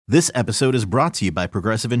This episode is brought to you by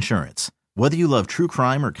Progressive Insurance. Whether you love true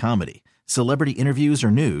crime or comedy, celebrity interviews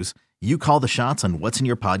or news, you call the shots on what's in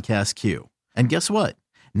your podcast queue. And guess what?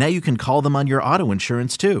 Now you can call them on your auto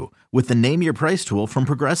insurance too with the Name Your Price tool from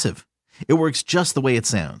Progressive. It works just the way it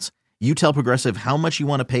sounds. You tell Progressive how much you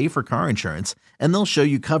want to pay for car insurance, and they'll show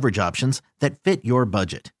you coverage options that fit your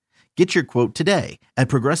budget. Get your quote today at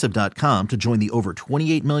Progressive.com to join the over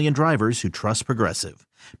 28 million drivers who trust Progressive.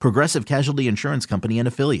 Progressive Casualty Insurance Company and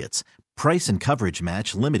Affiliates. Price and coverage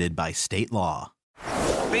match limited by state law.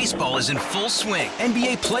 Baseball is in full swing.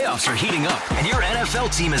 NBA playoffs are heating up, and your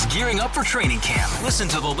NFL team is gearing up for training camp. Listen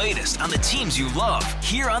to the latest on the teams you love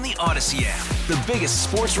here on the Odyssey app. The biggest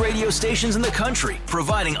sports radio stations in the country,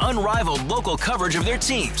 providing unrivaled local coverage of their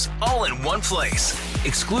teams, all in one place.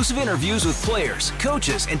 Exclusive interviews with players,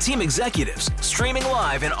 coaches, and team executives, streaming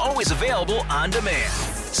live and always available on demand.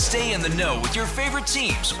 Stay in the know with your favorite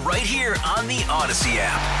teams right here on the Odyssey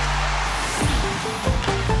app.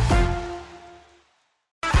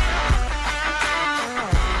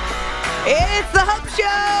 It's the Hump Show!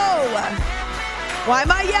 Why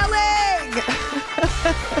am I yelling?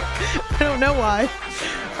 I don't know why.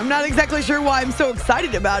 I'm not exactly sure why I'm so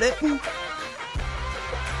excited about it.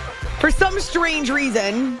 For some strange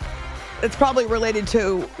reason, it's probably related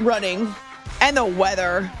to running and the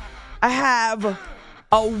weather. I have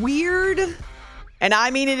a weird, and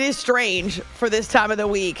I mean it is strange for this time of the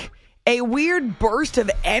week, a weird burst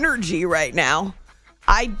of energy right now.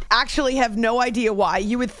 I actually have no idea why.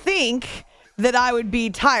 You would think that I would be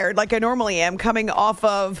tired like I normally am coming off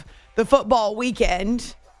of the football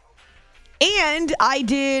weekend. And I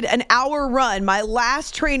did an hour run, my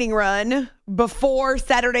last training run before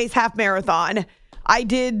Saturday's half marathon. I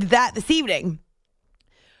did that this evening.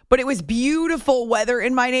 But it was beautiful weather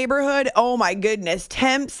in my neighborhood. Oh my goodness.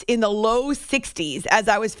 Temps in the low 60s as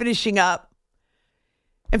I was finishing up.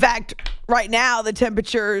 In fact, right now the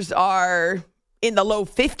temperatures are in the low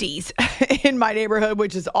 50s in my neighborhood,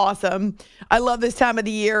 which is awesome. I love this time of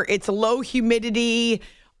the year. It's low humidity.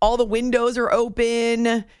 All the windows are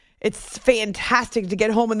open. It's fantastic to get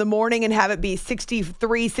home in the morning and have it be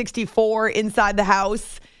 63, 64 inside the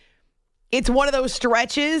house. It's one of those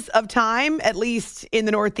stretches of time, at least in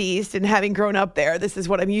the Northeast, and having grown up there, this is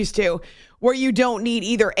what I'm used to, where you don't need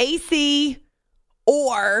either AC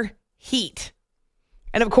or heat.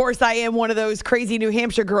 And of course, I am one of those crazy New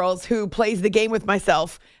Hampshire girls who plays the game with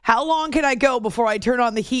myself. How long can I go before I turn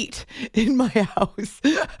on the heat in my house?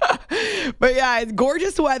 But yeah, it's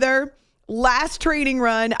gorgeous weather. Last training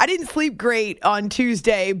run. I didn't sleep great on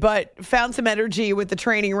Tuesday, but found some energy with the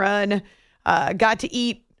training run. Got to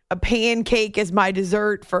eat a pancake as my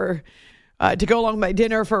dessert for to go along with my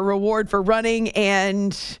dinner for a reward for running,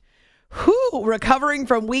 and recovering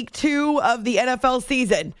from week 2 of the NFL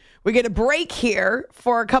season. We get a break here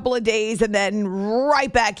for a couple of days and then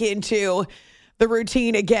right back into the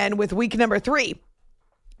routine again with week number 3.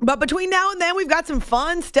 But between now and then, we've got some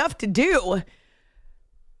fun stuff to do.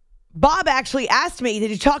 Bob actually asked me,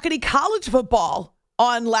 did you talk any college football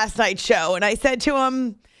on last night's show? And I said to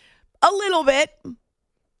him, a little bit.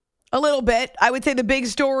 I would say the big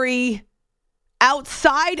story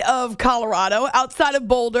outside of Colorado, outside of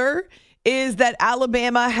Boulder, is that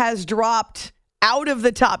Alabama has dropped out of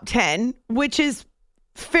the top 10, which is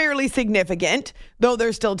fairly significant, though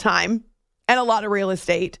there's still time and a lot of real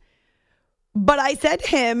estate. But I said to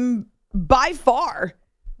him, by far,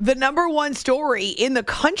 the number one story in the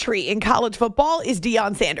country in college football is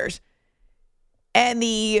Deion Sanders and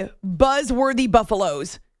the buzzworthy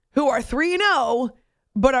Buffaloes, who are 3-0,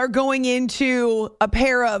 but are going into a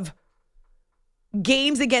pair of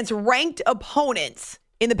games against ranked opponents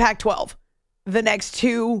in the Pac-12 the next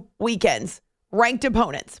 2 weekends. Ranked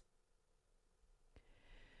opponents.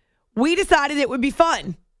 We decided it would be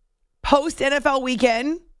fun post NFL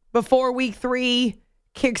weekend before week 3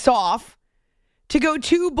 kicks off to go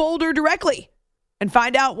to Boulder directly and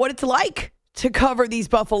find out what it's like to cover these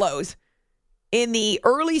Buffaloes in the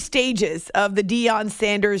early stages of the Deion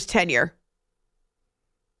Sanders tenure.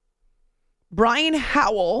 Brian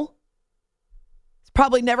Howell has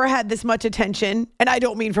probably never had this much attention, and I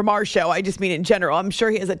don't mean from our show, I just mean in general. I'm sure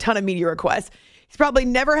he has a ton of media requests. He's probably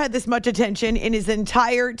never had this much attention in his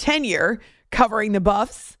entire tenure covering the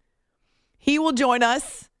Buffs. He will join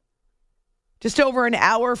us just over an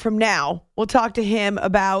hour from now. We'll talk to him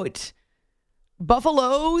about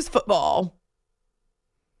Buffaloes football.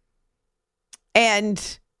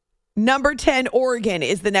 And number 10, Oregon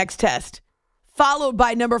is the next test, followed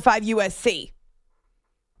by number 5, USC.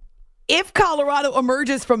 If Colorado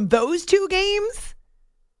emerges from those 2 games,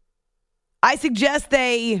 I suggest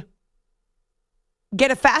they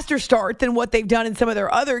get a faster start than what they've done in some of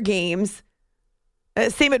their other games.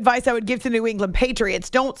 Same advice I would give to New England Patriots.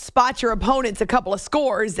 Don't spot your opponents a couple of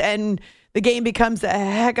scores and the game becomes a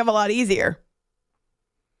heck of a lot easier.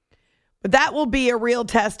 But that will be a real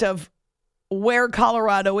test of where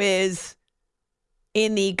Colorado is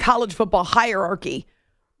in the college football hierarchy.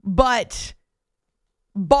 But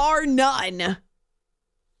bar none,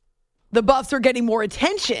 the Buffs are getting more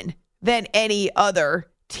attention than any other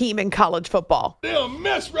team in college football. They'll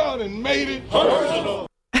mess around and made it personal.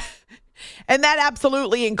 And that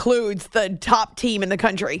absolutely includes the top team in the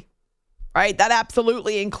country, right? That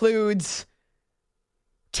absolutely includes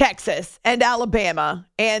Texas and Alabama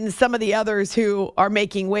and some of the others who are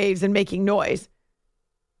making waves and making noise.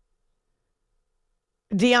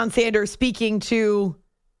 Deion Sanders speaking to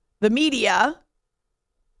the media,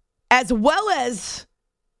 as well as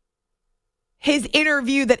his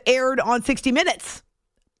interview that aired on 60 Minutes.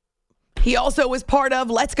 He also was part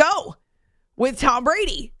of Let's Go with Tom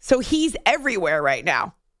Brady. So he's everywhere right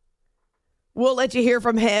now. We'll let you hear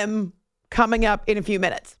from him coming up in a few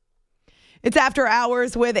minutes. It's After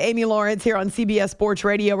Hours with Amy Lawrence here on CBS Sports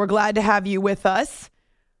Radio. We're glad to have you with us.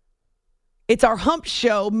 It's our hump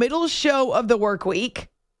show, middle show of the work week.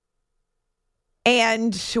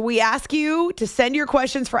 And we ask you to send your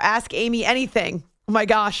questions for Ask Amy Anything. Oh my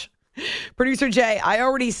gosh. Producer Jay, I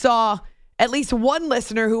already saw at least one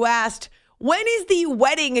listener who asked, when is the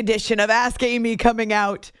wedding edition of Ask Amy coming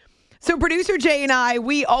out? So producer Jay and I,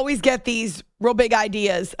 we always get these real big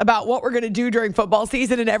ideas about what we're going to do during football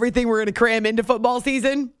season and everything we're going to cram into football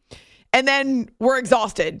season. And then we're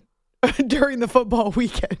exhausted during the football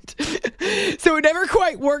weekend. So it never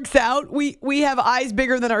quite works out. We have eyes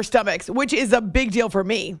bigger than our stomachs, which is a big deal for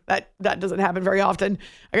me. That doesn't happen very often.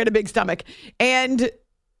 I got a big stomach. And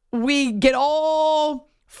we get all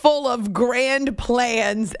full of grand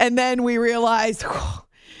plans, and then we realize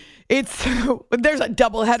there's a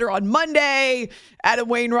doubleheader on Monday. Adam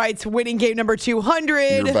Wainwright's winning game number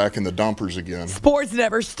 200. You're back in the dumpers again. Sports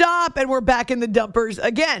never stop, and we're back in the dumpers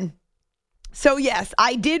again. So yes,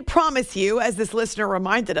 I did promise you, as this listener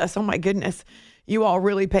reminded us, oh my goodness, you all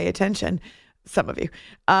really pay attention, some of you.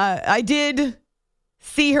 I did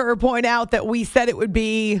see her point out that we said it would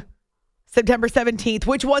be September 17th,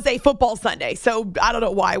 which was a football Sunday. So I don't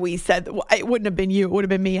know why we said, it wouldn't have been you, it would have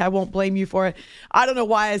been me. I won't blame you for it. I don't know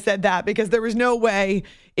why I said that, because there was no way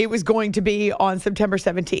it was going to be on September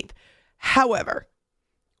 17th. However,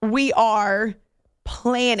 we are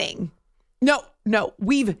planning. No,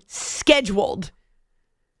 we've scheduled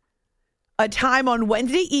a time on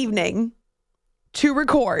Wednesday evening to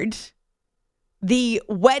record the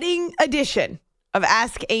wedding edition of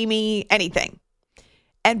Ask Amy Anything.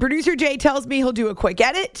 And producer Jay tells me he'll do a quick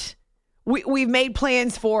edit. We've made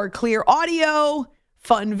plans for clear audio,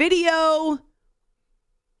 fun video.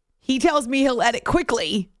 He tells me he'll edit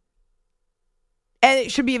quickly, and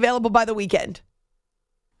it should be available by the weekend.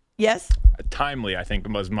 Yes? Timely, I think,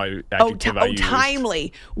 was my adjective I used.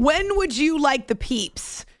 Timely. When would you like the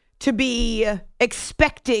peeps to be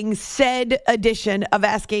expecting said edition of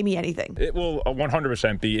Ask Amy Anything? It will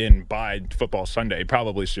 100% be in by football Sunday,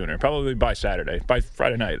 probably sooner, probably by Saturday, by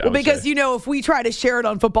Friday night. Well, because, if we try to share it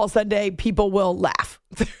on football Sunday, people will laugh.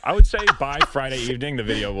 I would say by Friday evening, the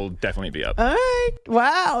video will definitely be up. All right.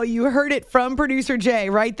 Wow. You heard it from producer Jay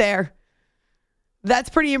right there. That's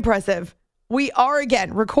pretty impressive. We are,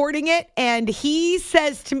 again, recording it, and he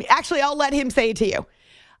says to me, actually, I'll let him say it to you.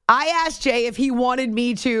 I asked Jay if he wanted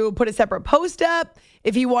me to put a separate post up,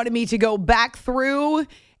 if he wanted me to go back through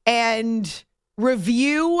and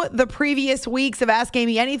review the previous weeks of Ask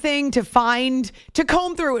Amy Anything to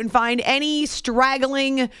comb through and find any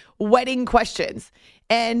straggling wedding questions.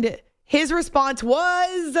 And his response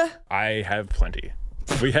was, I have plenty.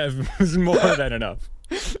 We have more than enough.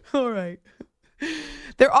 All right.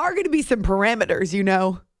 There are going to be some parameters,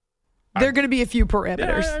 There are going to be a few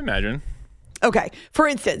parameters. Yeah, I imagine. Okay. For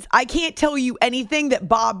instance, I can't tell you anything that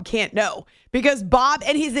Bob can't know, because Bob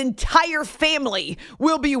and his entire family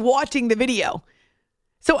will be watching the video.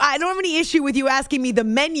 So I don't have any issue with you asking me the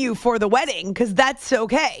menu for the wedding, because that's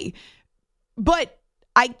okay. But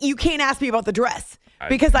you can't ask me about the dress,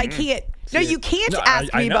 because I can't. No, you can't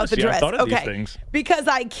ask me about the dress. I've thought of these things. Because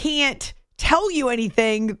I can't tell you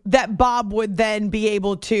anything that Bob would then be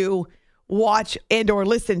able to watch and or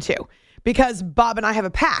listen to, because Bob and I have a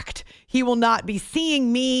pact. He will not be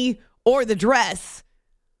seeing me or the dress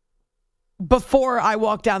before I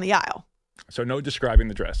walk down the aisle. So no describing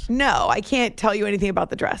the dress. No, I can't tell you anything about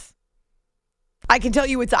the dress. I can tell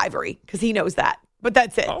you it's ivory, because he knows that, but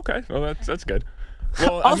that's it. Oh, okay, well that's good.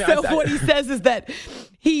 Well, what he says is that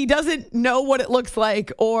he doesn't know what it looks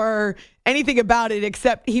like or anything about it,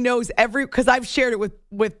 except he knows because I've shared it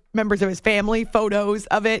with members of his family, photos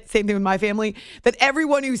of it, same thing with my family, that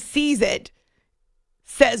everyone who sees it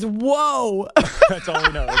says, whoa. That's all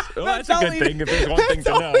he knows. Well, that's a good thing if there's one thing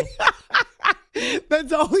to know.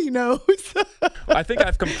 That's all he knows. I think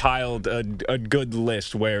I've compiled a good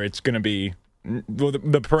list where it's going to be, well,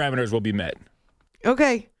 the parameters will be met.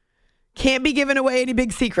 Okay. Can't be giving away any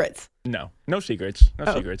big secrets. No secrets.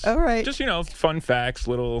 No secrets. All right. Just, fun facts,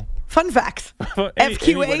 little... Fun facts.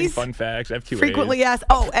 FQAs? Fun facts, FQAs. Frequently asked.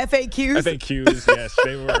 Oh, FAQs? FAQs, yes.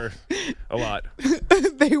 They were a lot.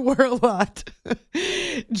 They were a lot.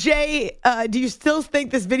 Jay, do you still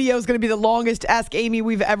think this video is going to be the longest Ask Amy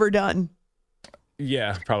we've ever done?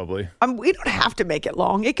 Yeah, probably. We don't have to make it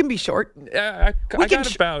long. It can be short.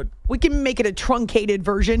 We can make it a truncated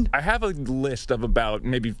version. I have a list of about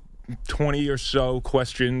maybe 20 or so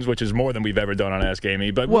questions, which is more than we've ever done on Ask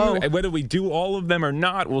Amy. But whether we do all of them or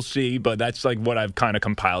not, we'll see. But that's like what I've kind of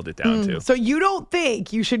compiled it down to. So you don't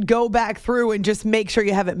think you should go back through and just make sure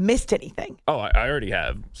you haven't missed anything? Oh, I already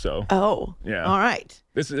have. So. Oh. Yeah. All right.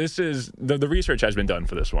 This is the research has been done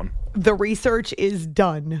for this one. The research is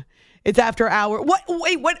done. It's after hour.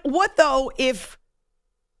 What though if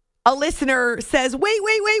a listener says,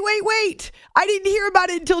 wait, I didn't hear about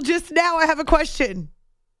it until just now. I have a question.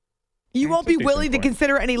 You won't be willing to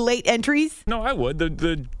consider any late entries? No, I would.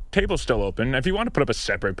 The table's still open. If you want to put up a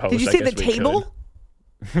separate post, did you say the table?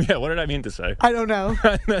 Yeah, what did I mean to say? I don't know.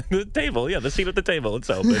 The table, the seat at the table, it's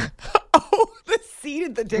open. Oh, the seat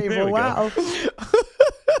at the table. Wow.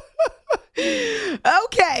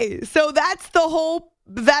 Okay, so that's the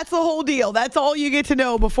whole deal. That's all you get to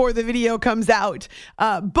know before the video comes out.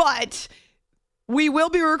 But we will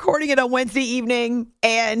be recording it on Wednesday evening,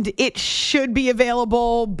 and it should be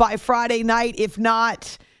available by Friday night. If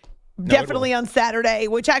not, definitely on Saturday,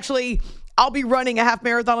 which actually I'll be running a half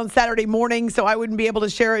marathon on Saturday morning, so I wouldn't be able to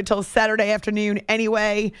share it till Saturday afternoon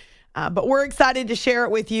anyway. But we're excited to share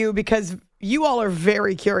it with you because you all are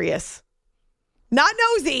very curious. Not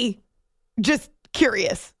nosy, just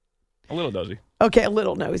curious. A little nosy. Okay, a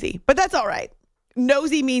little nosy, but that's all right.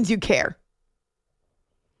 Nosy means you care.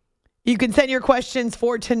 You can send your questions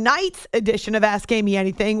for tonight's edition of Ask Amy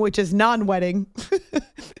Anything, which is non-wedding,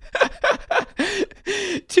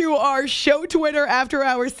 to our show Twitter, After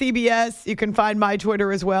Hours CBS. You can find my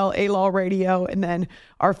Twitter as well, A-Law Radio, and then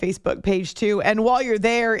our Facebook page too. And while you're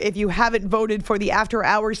there, if you haven't voted for the After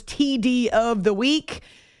Hours TD of the week,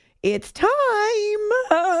 it's time.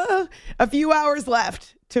 A few hours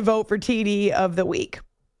left to vote for TD of the week.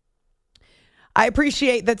 I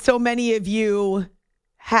appreciate that so many of you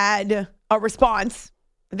had a response.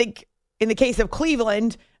 I think in the case of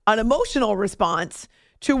Cleveland, an emotional response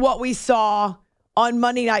to what we saw on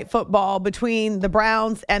Monday Night Football between the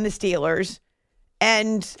Browns and the Steelers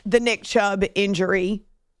and the Nick Chubb injury.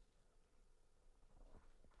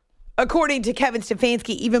 According to Kevin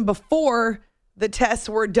Stefanski, even before the tests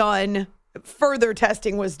were done, further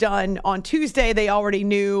testing was done on Tuesday, they already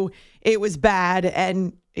knew it was bad.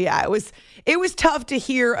 And yeah, it was tough to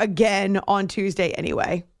hear again on Tuesday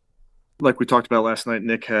anyway. Like we talked about last night,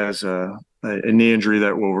 Nick has a knee injury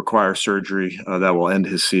that will require surgery that will end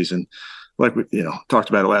his season. Like we talked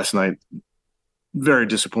about it last night, very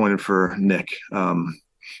disappointed for Nick.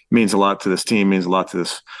 Means a lot to this team, means a lot to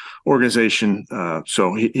this organization.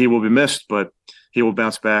 So he will be missed, but he will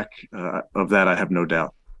bounce back. Of that, I have no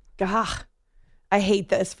doubt. I hate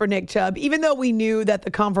this for Nick Chubb. Even though we knew that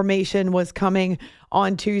the confirmation was coming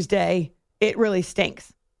on Tuesday, it really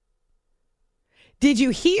stinks. Did you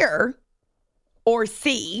hear or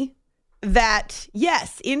see that,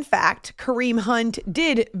 yes, in fact, Kareem Hunt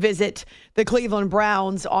did visit the Cleveland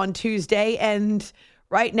Browns on Tuesday, and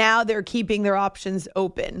right now they're keeping their options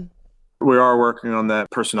open? We are working on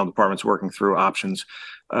that. Personnel department's working through options.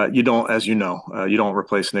 You don't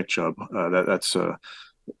replace Nick Chubb.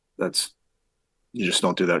 That's you just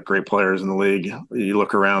don't do that. Great players in the league. You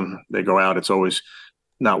look around, they go out. It's always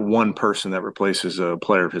not one person that replaces a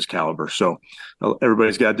player of his caliber. So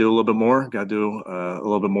everybody's got to do a little bit more. Got to do a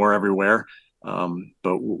little bit more everywhere. But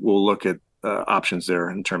we'll look at options there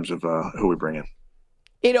in terms of who we bring in.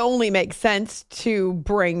 It only makes sense to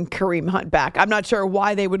bring Kareem Hunt back. I'm not sure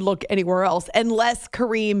why they would look anywhere else unless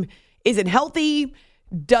Kareem isn't healthy,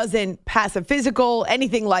 doesn't pass a physical,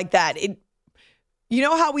 anything like that. You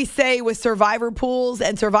know how we say with Survivor pools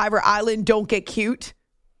and Survivor Island, don't get cute?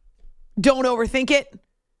 Don't overthink it.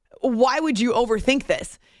 Why would you overthink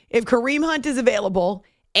this? If Kareem Hunt is available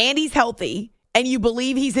and he's healthy and you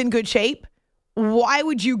believe he's in good shape, why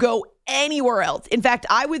would you go anywhere else. In fact,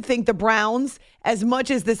 I would think the Browns, as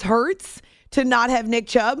much as this hurts to not have Nick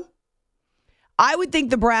Chubb, I would think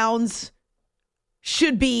the Browns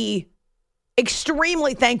should be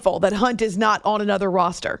extremely thankful that Hunt is not on another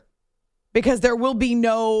roster, because there will be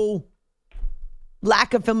no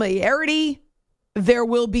lack of familiarity. There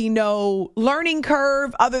will be no learning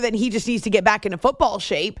curve other than he just needs to get back into football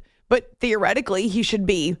shape. But theoretically, he should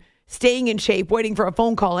be staying in shape, waiting for a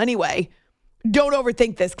phone call anyway. Don't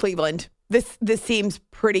overthink this, Cleveland. This seems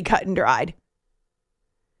pretty cut and dried.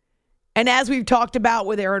 And as we've talked about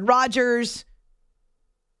with Aaron Rodgers,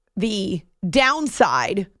 the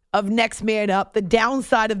downside of next man up, the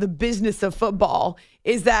downside of the business of football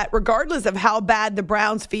is that regardless of how bad the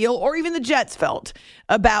Browns feel or even the Jets felt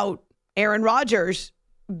about Aaron Rodgers,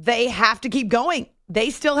 they have to keep going. They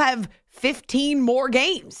still have 15 more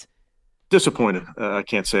games. Disappointed. I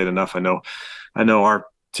can't say it enough. I know our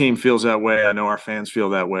team feels that way. I know our fans feel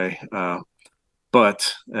that way.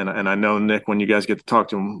 But I know, Nick, when you guys get to talk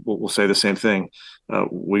to him, we'll say the same thing.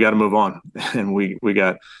 We got to move on, and we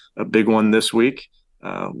got a big one this week.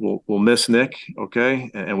 We'll miss Nick, okay,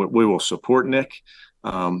 and we will support Nick,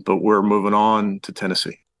 but we're moving on to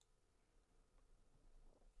Tennessee.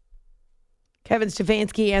 Kevin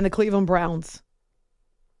Stefanski and the Cleveland Browns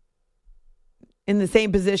in the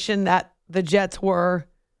same position that the Jets were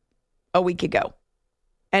a week ago.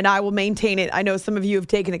 And I will maintain it. I know some of you have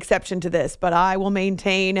taken exception to this, but I will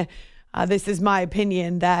maintain, this is my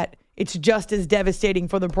opinion, that it's just as devastating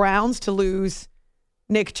for the Browns to lose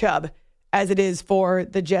Nick Chubb as it is for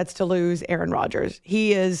the Jets to lose Aaron Rodgers.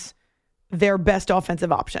 He is their best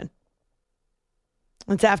offensive option.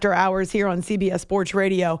 It's After Hours here on CBS Sports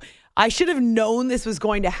Radio. I should have known this was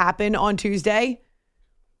going to happen on Tuesday.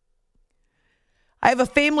 I have a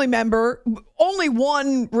family member, only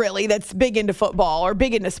one really, that's big into football or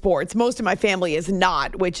big into sports. Most of my family is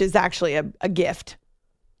not, which is actually a gift.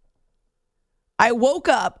 I woke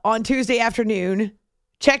up on Tuesday afternoon,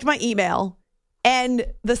 checked my email, and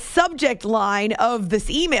the subject line of this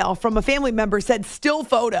email from a family member said still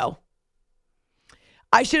photo.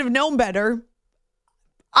 I should have known better.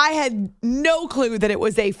 I had no clue that it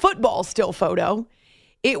was a football still photo.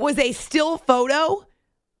 It was a still photo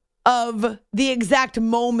of the exact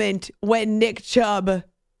moment when Nick Chubb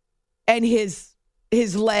and his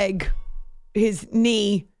leg, his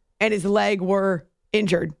knee and his leg were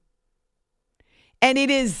injured. And it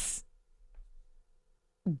is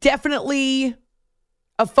definitely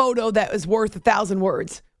a photo that is worth 1,000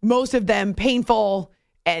 words. Most of them painful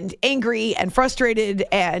and angry and frustrated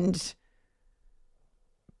and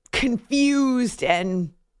confused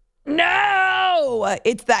and no,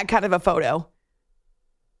 it's that kind of a photo.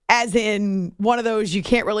 As in one of those you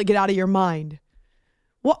can't really get out of your mind.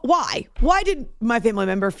 Why? Why did my family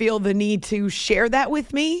member feel the need to share that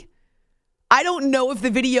with me? I don't know if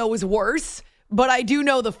the video was worse, but I do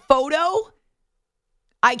know the photo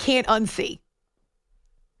I can't unsee.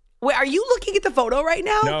 Wait, are you looking at the photo right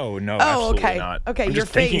now? No, absolutely okay. not. Okay, I'm your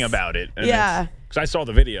just face. thinking about it. Yeah. Because I saw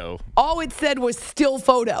the video. All it said was still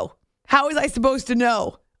photo. How was I supposed to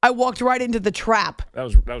know? I walked right into the trap. That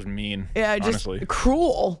was mean. Yeah, just honestly.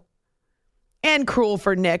 Cruel. And cruel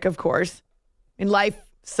for Nick, of course. And life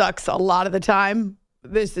sucks a lot of the time.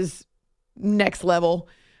 This is next level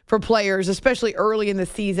for players, especially early in the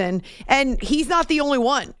season. And he's not the only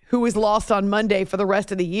one who was lost on Monday for the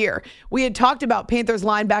rest of the year. We had talked about Panthers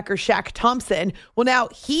linebacker Shaq Thompson. Well, now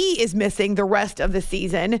he is missing the rest of the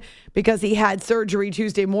season because he had surgery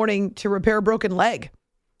Tuesday morning to repair a broken leg.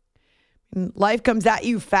 Life comes at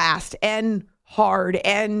you fast and hard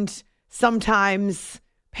and sometimes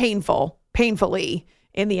painfully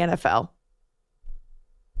in the NFL.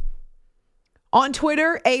 On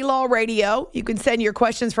Twitter, A-Law Radio, you can send your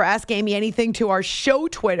questions for Ask Amy Anything to our show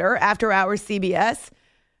Twitter, After Hours CBS.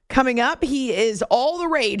 Coming up, he is all the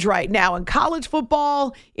rage right now in college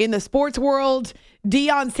football, in the sports world.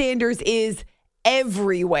 Deion Sanders is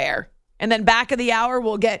everywhere. And then back of the hour,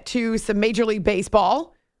 we'll get to some Major League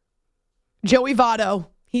Baseball. Joey Votto,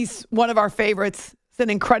 he's one of our favorites. He's an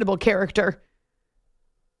incredible character.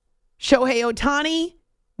 Shohei Ohtani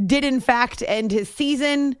did in fact end his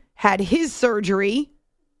season, had his surgery.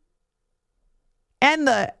 And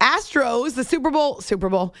the Astros, the Super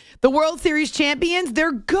Bowl, the World Series champions,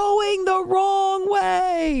 they're going the wrong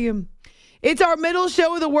way. It's our middle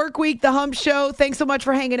show of the work week, the Hump Show. Thanks so much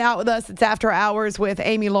for hanging out with us. It's After Hours with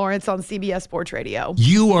Amy Lawrence on CBS Sports Radio.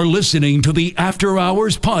 You are listening to the After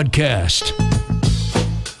Hours podcast.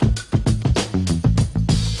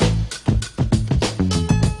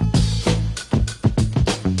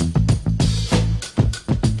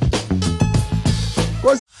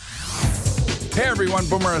 Hey everyone,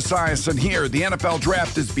 Boomer Esiason here. The NFL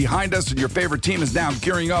draft is behind us and your favorite team is now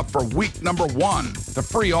gearing up for week number 1. The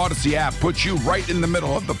free Odyssey app puts you right in the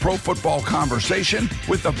middle of the pro football conversation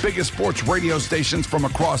with the biggest sports radio stations from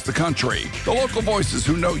across the country. The local voices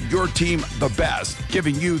who know your team the best,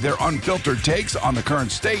 giving you their unfiltered takes on the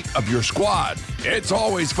current state of your squad. It's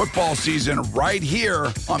always football season right here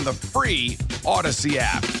on the free Odyssey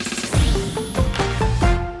app.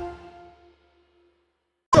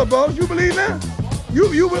 What's up, boss? You believe that?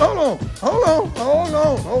 You hold on.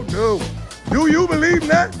 Oh no. Do you believe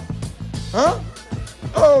that? Huh?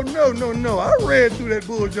 Oh no. I read through that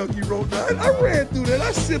bull junk you wrote down. I read through that.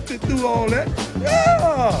 I sifted through all that.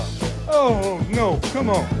 Yeah. Oh no. Come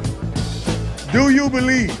on. Do you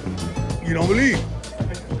believe? You don't believe.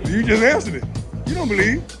 You just answered it. You don't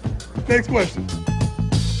believe. Next question.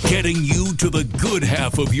 Getting you to the good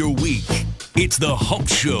half of your week. It's the Hump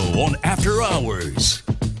Show on After Hours.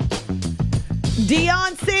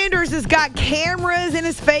 Deion Sanders has got cameras in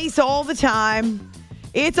his face all the time.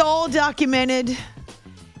 It's all documented.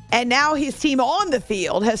 And now his team on the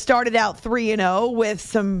field has started out 3-0 with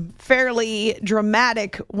some fairly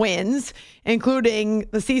dramatic wins, including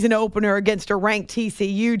the season opener against a ranked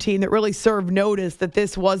TCU team that really served notice that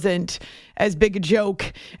this wasn't as big a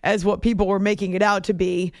joke as what people were making it out to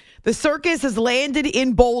be. The circus has landed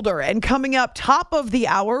in Boulder, and coming up top of the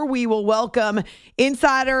hour, we will welcome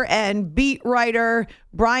insider and beat writer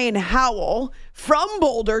Brian Howell from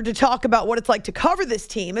Boulder to talk about what it's like to cover this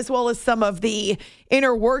team, as well as some of the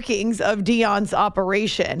inner workings of Deion's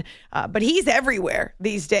operation. But he's everywhere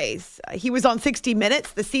these days. He was on 60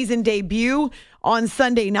 Minutes, the season debut on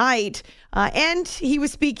Sunday night, and he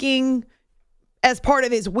was speaking as part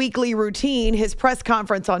of his weekly routine, his press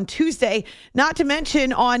conference on Tuesday, not to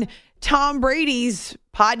mention on Tom Brady's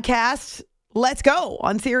podcast, Let's Go,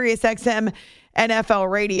 on SiriusXM NFL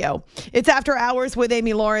Radio. It's After Hours with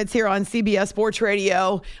Amy Lawrence here on CBS Sports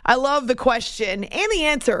Radio. I love the question and the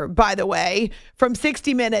answer, by the way, from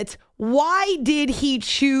 60 Minutes. Why did he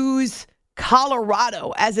choose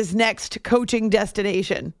Colorado as his next coaching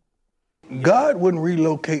destination? God wouldn't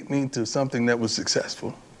relocate me to something that was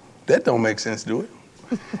successful. That don't make sense, do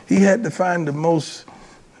it? He had to find the most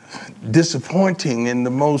disappointing and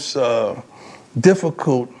the most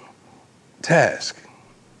difficult task.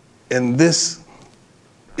 And this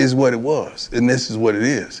is what it was, and this is what it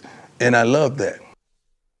is. And I love that.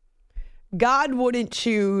 God wouldn't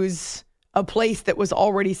choose a place that was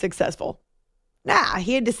already successful. Nah,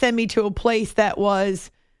 he had to send me to a place that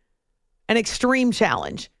was an extreme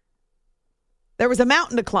challenge. There was a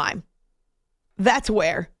mountain to climb. That's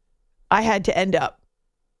where I had to end up.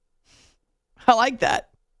 I like that.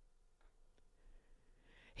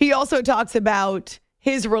 He also talks about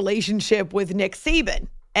his relationship with Nick Saban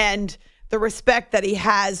and the respect that he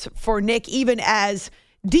has for Nick, even as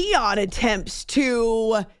Deion attempts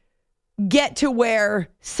to get to where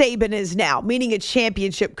Saban is now, meaning a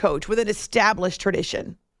championship coach with an established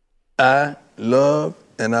tradition. I love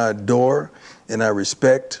and I adore and I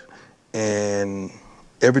respect, and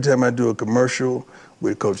every time I do a commercial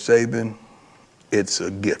with Coach Saban, it's a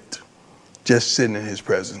gift. Just sitting in his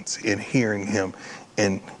presence and hearing him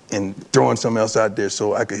and throwing something else out there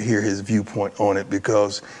so I could hear his viewpoint on it,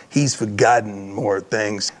 because he's forgotten more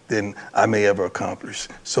things than I may ever accomplish.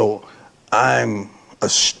 So I'm a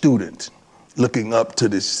student looking up to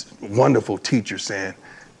this wonderful teacher saying,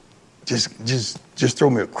 just throw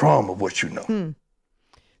me a crumb of what you know.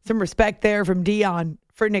 Some respect there from Deion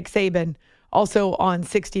for Nick Saban, also on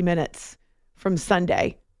 60 Minutes from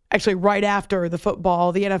Sunday. Actually, right after the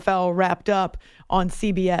NFL wrapped up on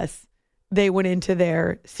CBS, they went into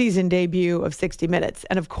their season debut of 60 Minutes.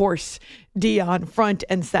 And of course, Deion front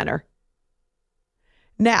and center.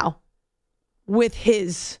 Now, with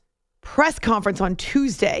his press conference on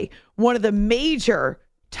Tuesday, one of the major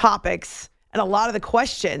topics and a lot of the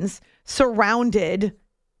questions surrounded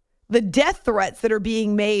the death threats that are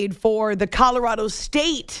being made for the Colorado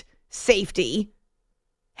State safety,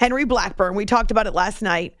 Henry Blackburn. We talked about it last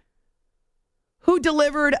night, who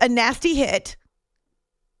delivered a nasty hit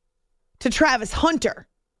to Travis Hunter.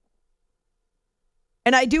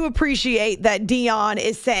 And I do appreciate that Deion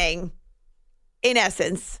is saying, in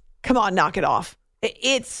essence, come on, knock it off.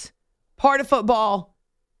 It's part of football,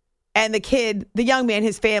 and the young man,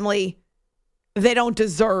 his family, they don't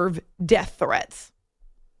deserve death threats.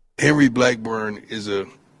 Henry Blackburn is a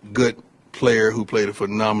good player who played a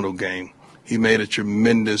phenomenal game. He made a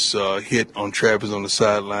tremendous hit on Travis on the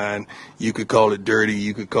sideline. You could call it dirty.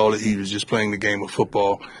 You could call it he was just playing the game of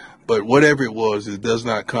football. But whatever it was, it does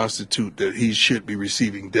not constitute that he should be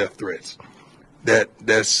receiving death threats.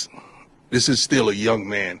 That's This is still a young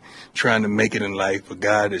man trying to make it in life, a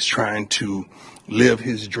guy that's trying to live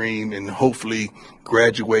his dream and hopefully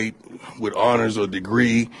graduate with honors or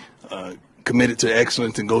degree, committed to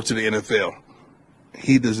excellence and go to the NFL.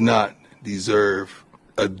 He does not deserve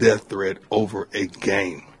a death threat over a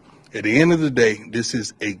game. At the end of the day, this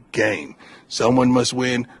is a game. Someone must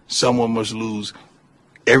win, someone must lose.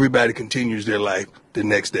 Everybody continues their life the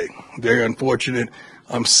next day. Very unfortunate.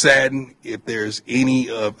 I'm saddened if there's any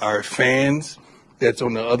of our fans that's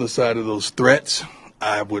on the other side of those threats.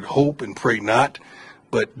 I would hope and pray not,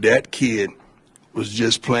 but that kid was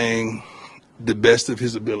just playing the best of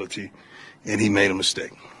his ability, and he made a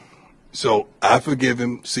mistake. So I forgive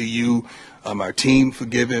him. CU, our team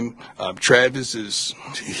forgive him. Travis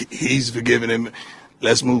he's forgiven him.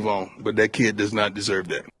 Let's move on. But that kid does not deserve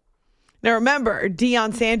that. Now remember,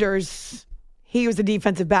 Deion Sanders, he was a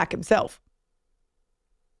defensive back himself.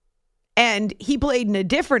 And he played in a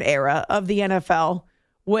different era of the NFL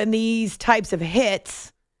when these types of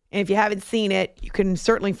hits, and if you haven't seen it, you can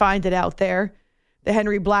certainly find it out there, the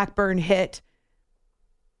Henry Blackburn hit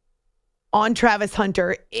on Travis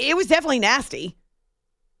Hunter, it was definitely nasty.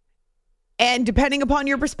 And depending upon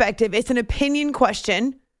your perspective, it's an opinion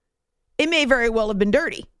question. It may very well have been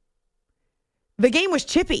dirty. The game was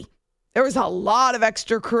chippy. There was a lot of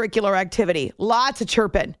extracurricular activity, lots of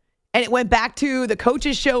chirping. And it went back to the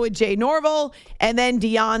coach's show with Jay Norville and then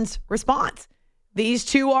Deion's response. These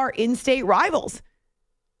two are in-state rivals.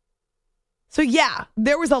 So yeah,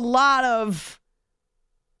 there was a lot of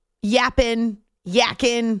yakking,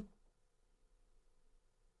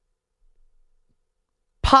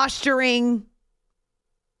 posturing,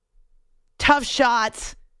 tough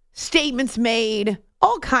shots, statements made,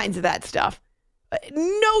 all kinds of that stuff.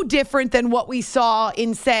 No different than what we saw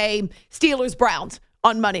in, say, Steelers-Browns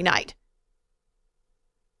on Monday night.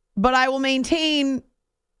 But I will maintain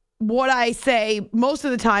what I say most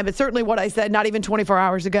of the time, but certainly what I said not even 24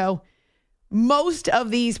 hours ago. Most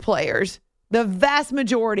of these players, the vast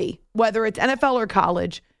majority, whether it's NFL or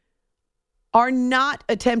college, are not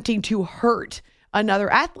attempting to hurt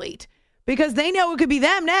another athlete because they know it could be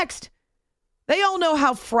them next. They all know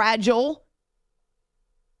how fragile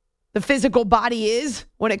the physical body is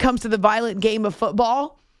when it comes to the violent game of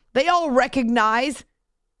football. They all recognize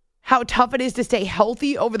how tough it is to stay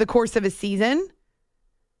healthy over the course of a season.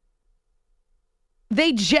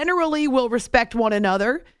 They generally will respect one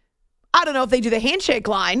another. I don't know if they do the handshake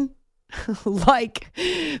line like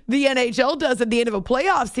the NHL does at the end of a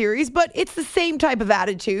playoff series, but it's the same type of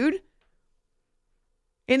attitude.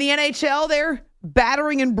 In the NHL, they're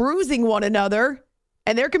battering and bruising one another,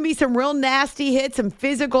 and there can be some real nasty hits, some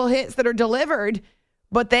physical hits that are delivered,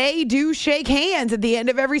 but they do shake hands at the end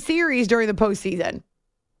of every series during the postseason.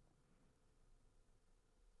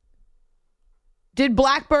 Did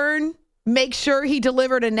Blackburn make sure he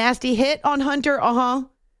delivered a nasty hit on Hunter?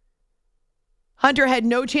 Hunter had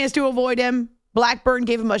no chance to avoid him. Blackburn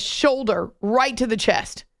gave him a shoulder right to the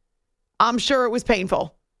chest. I'm sure it was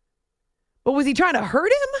painful. But was he trying to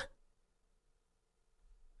hurt him?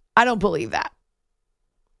 I don't believe that.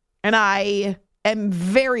 And I am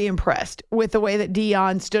very impressed with the way that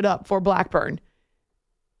Deion stood up for Blackburn.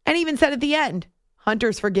 And even said at the end,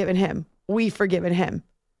 Hunter's forgiven him. We've forgiven him.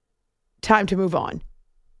 Time to move on.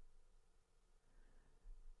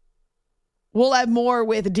 We'll have more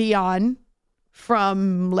with Deion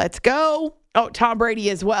from Let's Go. Oh, Tom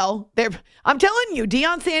Brady as well. I'm telling you,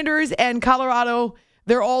 Deion Sanders and Colorado,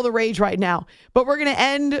 they're all the rage right now. But we're going to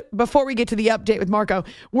end, before we get to the update with Marco,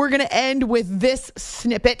 we're going to end with this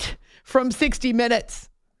snippet from 60 Minutes.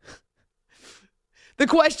 The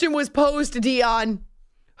question was posed to Deion,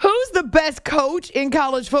 who's the best coach in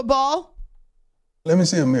college football? Let me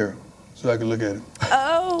see a mirror so I can look at it.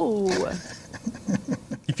 Oh.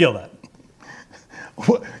 You feel that?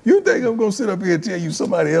 What, you think I'm going to sit up here and tell you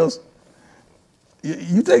somebody else?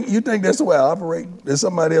 You think that's the way I operate? That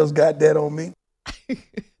somebody else got that on me?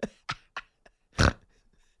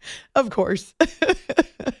 Of course.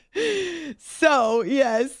 So,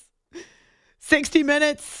 yes, 60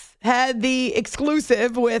 Minutes had the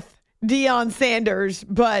exclusive with Deion Sanders,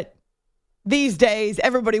 but these days,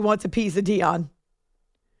 everybody wants a piece of Deion.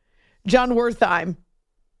 John Wertheim,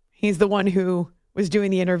 he's the one who was doing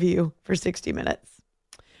the interview for 60 Minutes.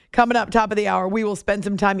 Coming up top of the hour, we will spend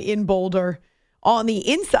some time in Boulder on the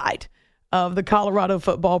inside of the Colorado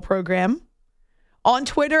football program. On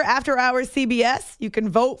Twitter, After Hours CBS, you can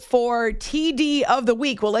vote for TD of the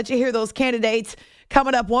Week. We'll let you hear those candidates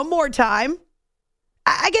coming up one more time.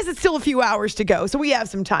 I guess it's still a few hours to go, so we have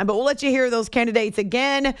some time, but we'll let you hear those candidates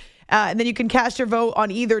again And then you can cast your vote on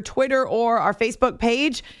either Twitter or our Facebook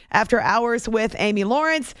page. After Hours with Amy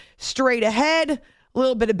Lawrence. Straight ahead, a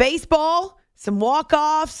little bit of baseball, some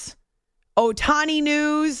walk-offs, Ohtani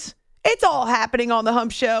news. It's all happening on the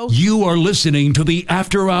Hump Show. You are listening to the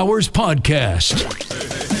After Hours podcast.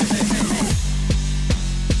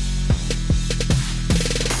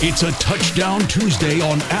 It's a Touchdown Tuesday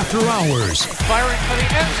on After Hours. Firing for the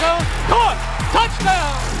end zone. Caught!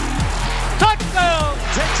 Touchdown! Touchdown!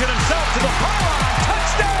 Takes it himself to the pylon.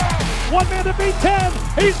 Touchdown! One man to beat 10.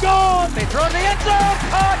 He's gone. They throw in the end zone.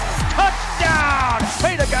 Caught! Touchdown!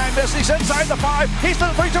 Hey, the guy missed. He's inside the 5. He's to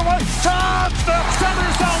the 3-2-1. Touchdown!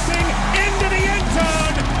 Somersaulting into the end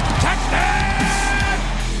zone. Touchdown!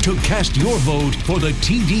 To cast your vote for the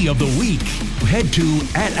TD of the week, head to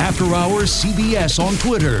 @AfterHoursCBS on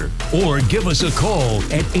Twitter or give us a call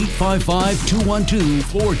at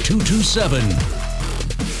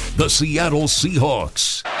 855-212-4227. The Seattle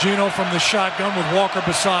Seahawks. Geno from the shotgun with Walker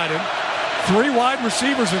beside him. 3 wide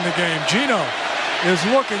receivers in the game. Geno is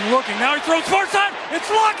looking. Now he throws far side. It's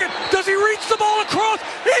Lockett. Does he reach the ball across?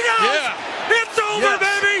 He does! Yeah. It's over,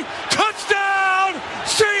 baby! Touchdown!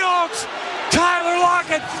 Seahawks! Tyler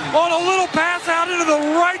Lockett on a little pass out into the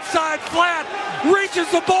right side flat.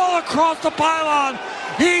 Reaches the ball across the pylon.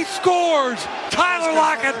 He scores! Tyler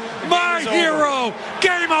Lockett, my hero!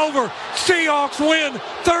 Game over! Seahawks win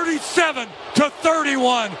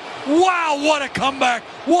 37-31. Wow, what a comeback!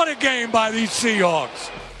 What a game by these Seahawks!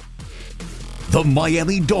 The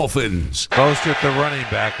Miami Dolphins. Mostert, the running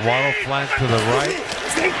back. Waddle flank to the right.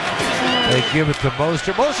 They give it to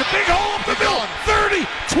Mostert. Mostert, big hole up the middle. 30,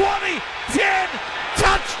 20, 10.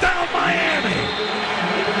 Touchdown, Miami.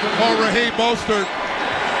 Oh, Raheem Mostert.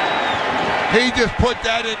 He just put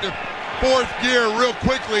that into 4th gear real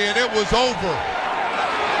quickly, and it was over.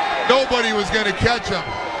 Nobody was going to catch him.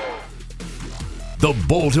 The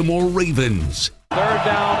Baltimore Ravens. 3rd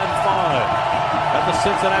down and 5. At the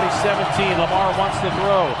Cincinnati 17, Lamar wants to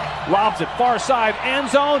throw. Lobs it far side, end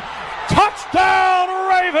zone. Touchdown,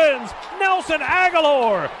 Ravens! Nelson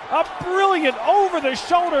Aguilar, a brilliant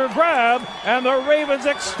over-the-shoulder grab, and the Ravens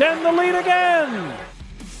extend the lead again.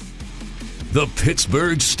 The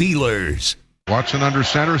Pittsburgh Steelers. Watson under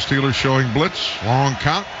center, Steelers showing blitz, long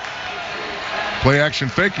count. Play action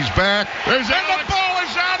fake, he's back. There's and the ball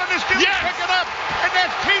is out, and the Steelers pick it up, and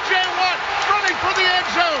that's T.J. Watt running for the end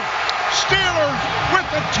zone. Steelers with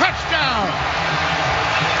the touchdown.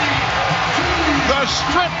 The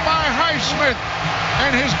strip by Highsmith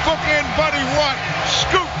and his bookend buddy Watt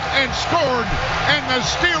scooped and scored, and the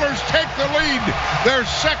Steelers take the lead. Their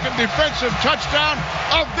 2nd defensive touchdown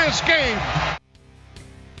of this game.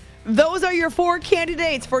 Those are your 4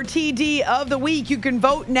 candidates for TD of the week. You can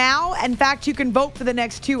vote now. In fact, you can vote for the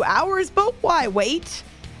next 2 hours, but why wait?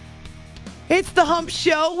 It's the Hump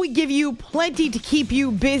Show. We give you plenty to keep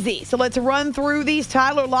you busy. So let's run through these.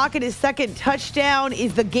 Tyler Lockett, his 2nd touchdown,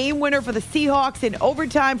 is the game winner for the Seahawks in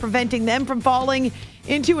overtime, preventing them from falling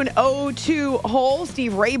into an 0-2 hole.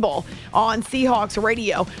 Steve Rabel on Seahawks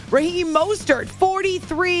radio. Raheem Mostert,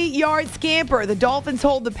 43-yard scamper. The Dolphins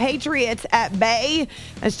hold the Patriots at bay.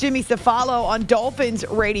 That's Jimmy Cefalo on Dolphins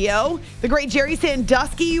radio. The great Jerry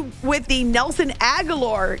Sandusky with the Nelson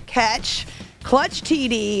Aguilar catch. Clutch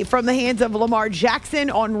TD from the hands of Lamar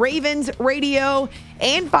Jackson on Ravens radio.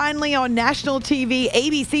 And finally on national TV,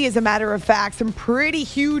 ABC, as a matter of fact, some pretty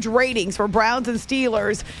huge ratings for Browns and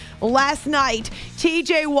Steelers. Last night,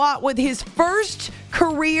 T.J. Watt with his first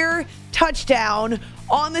career touchdown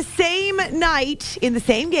on the same night, in the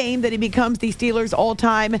same game, that he becomes the Steelers'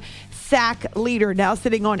 all-time sack leader, now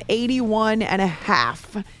sitting on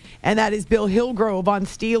 81.5. And that is Bill Hillgrove on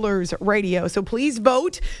Steelers radio. So please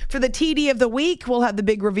vote for the TD of the week. We'll have the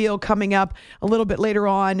big reveal coming up a little bit later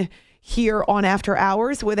on here on After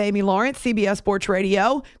Hours with Amy Lawrence, CBS Sports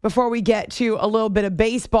Radio. Before we get to a little bit of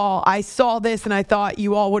baseball, I saw this and I thought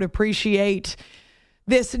you all would appreciate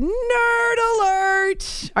this nerd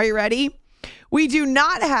alert. Are you ready? We do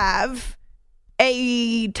not have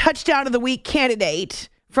a touchdown of the week candidate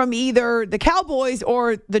from either the Cowboys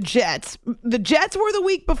or the Jets. The Jets were the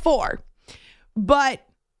week before. But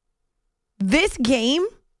this game,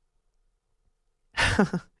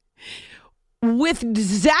 with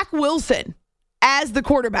Zach Wilson as the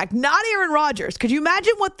quarterback, not Aaron Rodgers. Could you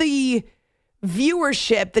imagine what the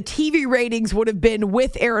viewership, the TV ratings would have been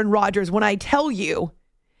with Aaron Rodgers when I tell you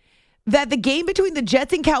that the game between the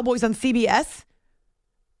Jets and Cowboys on CBS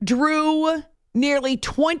drew nearly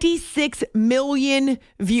 26 million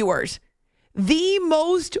viewers. The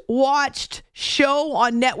most watched show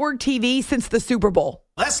on network TV since the Super Bowl.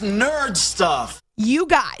 That's nerd stuff. You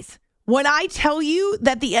guys, when I tell you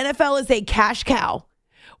that the NFL is a cash cow,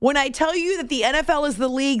 When I tell you that the NFL is the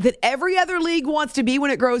league that every other league wants to be when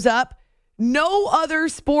it grows up, no other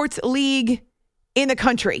sports league in the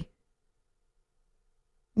country,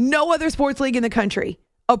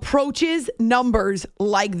 approaches numbers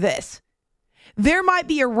like this. There might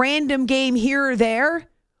be a random game here or there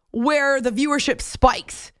where the viewership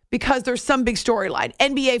spikes because there's some big storyline.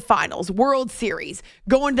 NBA Finals, World Series,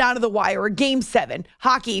 going down to the wire, or Game 7,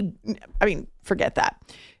 hockey. I mean, forget that.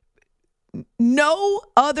 No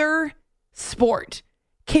other sport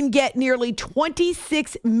can get nearly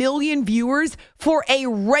 26 million viewers for a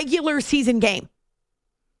regular season game.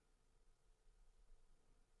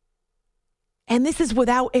 And this is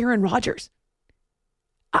without Aaron Rodgers.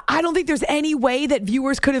 I don't think there's any way that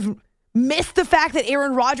viewers could have missed the fact that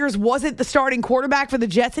Aaron Rodgers wasn't the starting quarterback for the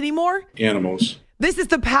Jets anymore. Animals. This is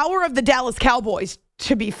the power of the Dallas Cowboys,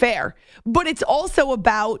 to be fair. But it's also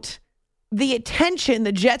about the attention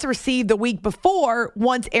the Jets received the week before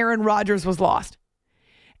once Aaron Rodgers was lost.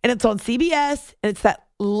 And it's on CBS, and it's that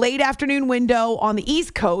late afternoon window on the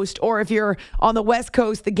East Coast, or if you're on the West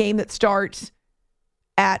Coast, the game that starts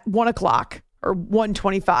at 1 o'clock or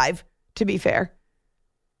 1:25, to be fair.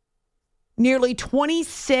 Nearly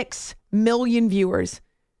 26 million viewers.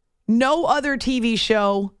 No other TV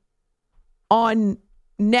show on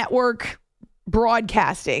network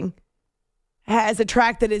broadcasting has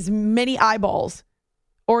attracted as many eyeballs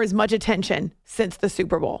or as much attention since the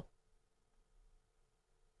Super Bowl.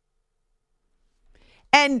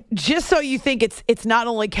 And just so you think it's not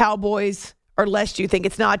only Cowboys, or lest you think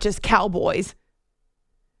it's not just Cowboys,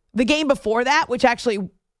 the game before that, which actually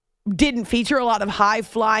didn't feature a lot of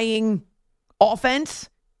high-flying offense,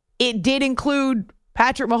 it did include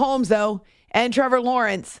Patrick Mahomes, though, and Trevor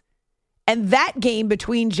Lawrence. And that game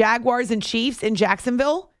between Jaguars and Chiefs in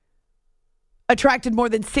Jacksonville attracted more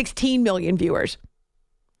than 16 million viewers.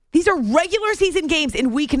 These are regular season games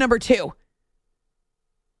in week number 2.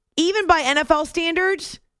 Even by NFL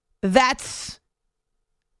standards, that's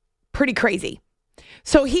pretty crazy.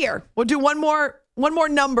 So here, we'll do one more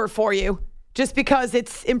number for you, just because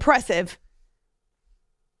it's impressive.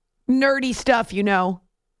 Nerdy stuff, you know.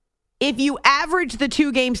 If you average the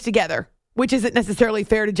two games together, which isn't necessarily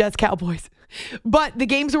fair to Jets Cowboys, but the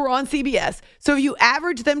games were on CBS. So if you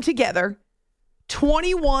average them together,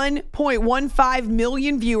 21.15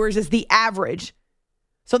 million viewers is the average.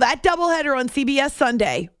 So that doubleheader on CBS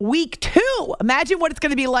Sunday, week 2, imagine what it's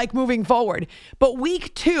going to be like moving forward. But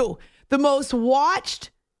week 2, the most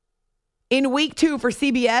watched in week 2 for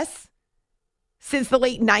CBS since the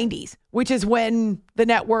late 90s, which is when the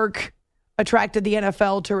network attracted the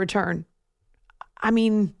NFL to return. I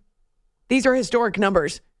mean, these are historic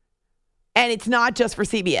numbers. And it's not just for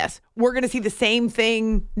CBS. We're going to see the same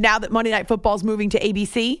thing now that Monday Night Football is moving to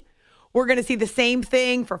ABC. We're going to see the same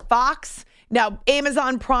thing for Fox. Now,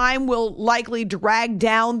 Amazon Prime will likely drag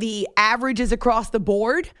down the averages across the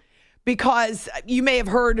board, because you may have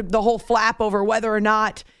heard the whole flap over whether or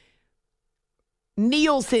not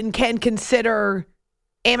Nielsen can consider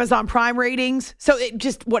Amazon Prime ratings. So it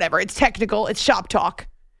just, whatever, it's technical, it's shop talk.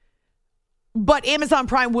 But Amazon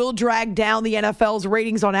Prime will drag down the NFL's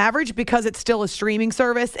ratings on average because it's still a streaming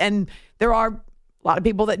service, and there are a lot of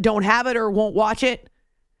people that don't have it or won't watch it.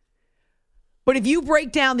 But if you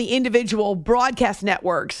break down the individual broadcast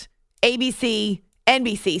networks, ABC,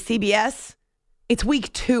 NBC, CBS, it's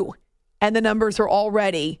week 2, and the numbers are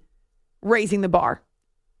already raising the bar.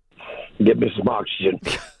 Get me some oxygen.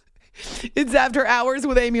 It's After Hours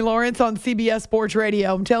with Amy Lawrence on CBS Sports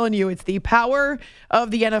Radio. I'm telling you, it's the power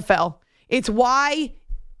of the NFL. It's why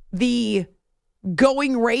the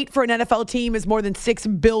going rate for an NFL team is more than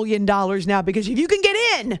 $6 billion now, because if you can get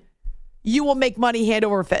in, you will make money hand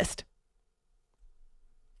over fist.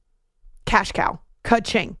 Cash cow.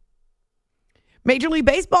 Ka-ching. Major League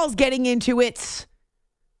Baseball is getting into its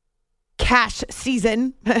cash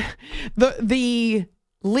season. The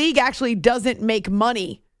league actually doesn't make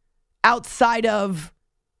money outside of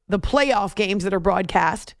the playoff games that are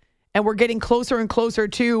broadcast, and we're getting closer and closer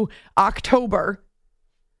to October.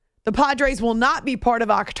 The Padres will not be part of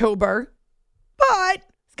October, but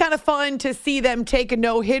it's kind of fun to see them take a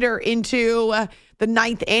no-hitter into the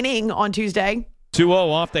 9th inning on Tuesday. 2-0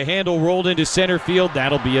 off the handle, rolled into center field.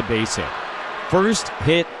 That'll be a base hit. First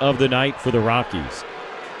hit of the night for the Rockies.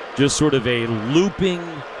 Just sort of a looping,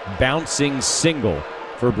 bouncing single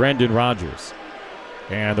for Brendan Rodgers.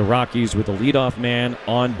 And the Rockies with the leadoff man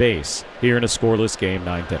on base here in a scoreless game,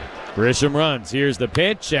 9th inning. Grisham runs. Here's the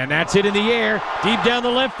pitch, and that's hit in the air. Deep down the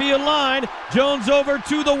left field line. Jones over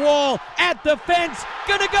to the wall. At the fence.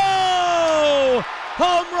 Gonna go!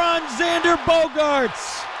 Home run, Xander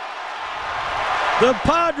Bogaerts. The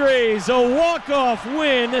Padres, a walk-off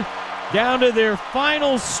win down to their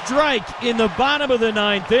final strike in the bottom of the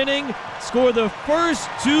ninth inning, score the first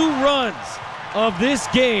 2 runs of this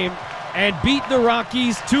game and beat the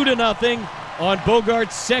Rockies 2-0 on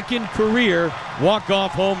Bogart's second career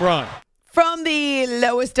walk-off home run. From the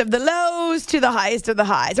lowest of the lows to the highest of the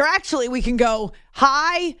highs. Or actually, we can go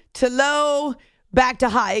high to low, back to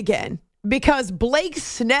high again. Because Blake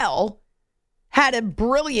Snell had a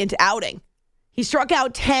brilliant outing. He struck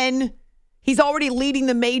out 10. He's already leading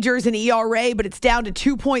the majors in ERA, but it's down to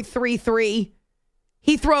 2.33.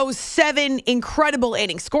 He throws 7 incredible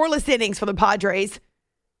innings, scoreless innings for the Padres.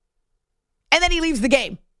 And then he leaves the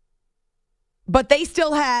game. But they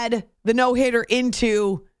still had the no-hitter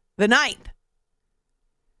into the ninth.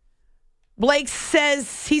 Blake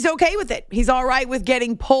says he's okay with it. He's all right with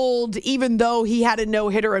getting pulled, even though he had a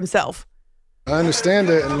no-hitter himself. I understand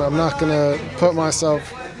it, and I'm not going to put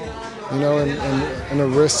myself, in a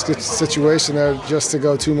risk situation there just to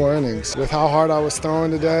go 2 more innings. With how hard I was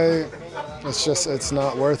throwing today, it's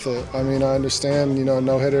not worth it. I mean, I understand, a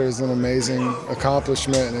no-hitter is an amazing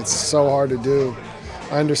accomplishment, and it's so hard to do.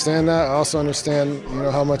 I understand that. I also understand,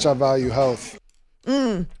 how much I value health.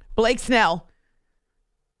 Blake Snell,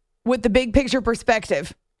 with the big picture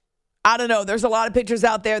perspective. I don't know. There's a lot of pitchers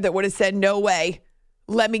out there that would have said, no way.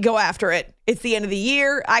 Let me go after it. It's the end of the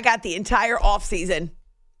year. I got the entire offseason.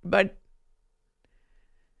 But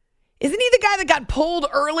isn't he the guy that got pulled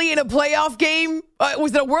early in a playoff game?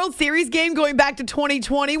 Was it a World Series game going back to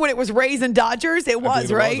 2020 when it was Rays and Dodgers? It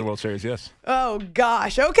was, right? It was a World Series, yes. Oh,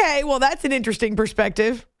 gosh. Okay. Well, that's an interesting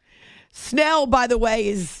perspective. Snell, by the way,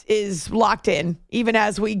 is locked in. Even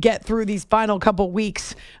as we get through these final couple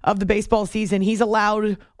weeks of the baseball season, he's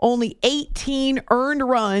allowed only 18 earned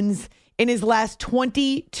runs in his last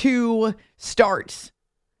 22 starts.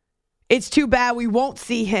 It's too bad we won't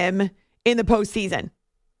see him in the postseason.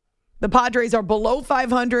 The Padres are below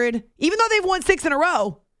 500, even though they've won 6 in a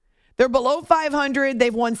row. They're below 500.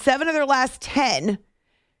 They've won 7 of their last 10.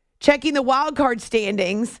 Checking the wild card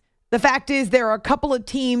standings, the fact is there are a couple of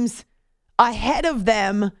teams ahead of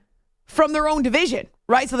them from their own division,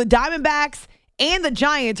 right? So the Diamondbacks and the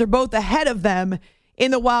Giants are both ahead of them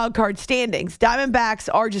in the wild card standings. Diamondbacks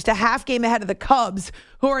are just a half game ahead of the Cubs,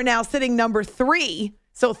 who are now sitting number 3,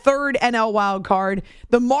 so third NL wild card.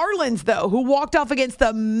 The Marlins, though, who walked off against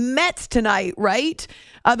the Mets tonight, right?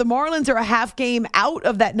 The Marlins are a half game out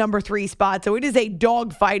of that number 3 spot, so it is a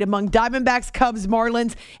dogfight among Diamondbacks, Cubs,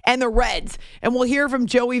 Marlins, and the Reds. And we'll hear from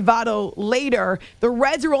Joey Votto later. The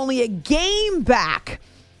Reds are only a game back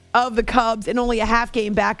of the Cubs and only a half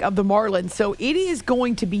game back of the Marlins, so it is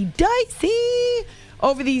going to be dicey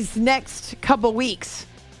over these next couple weeks.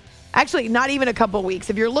 Actually, not even a couple weeks.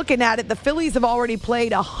 If you're looking at it, the Phillies have already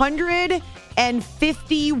played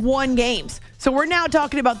 151 games. So we're now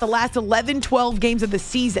talking about the last 11, 12 games of the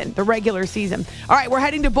season, the regular season. All right, we're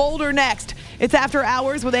heading to Boulder next. It's After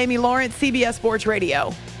Hours with Amy Lawrence, CBS Sports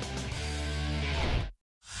Radio.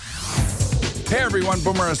 Hey everyone,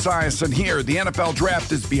 Boomer Esiason here. The NFL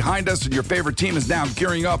Draft is behind us and your favorite team is now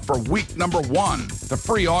gearing up for week number 1. The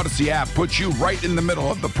free Odyssey app puts you right in the middle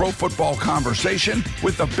of the pro football conversation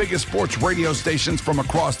with the biggest sports radio stations from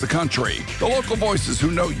across the country. The local voices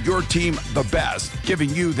who know your team the best,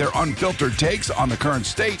 giving you their unfiltered takes on the current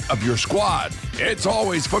state of your squad. It's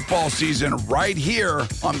always football season right here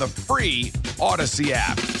on the free Odyssey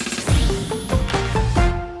app.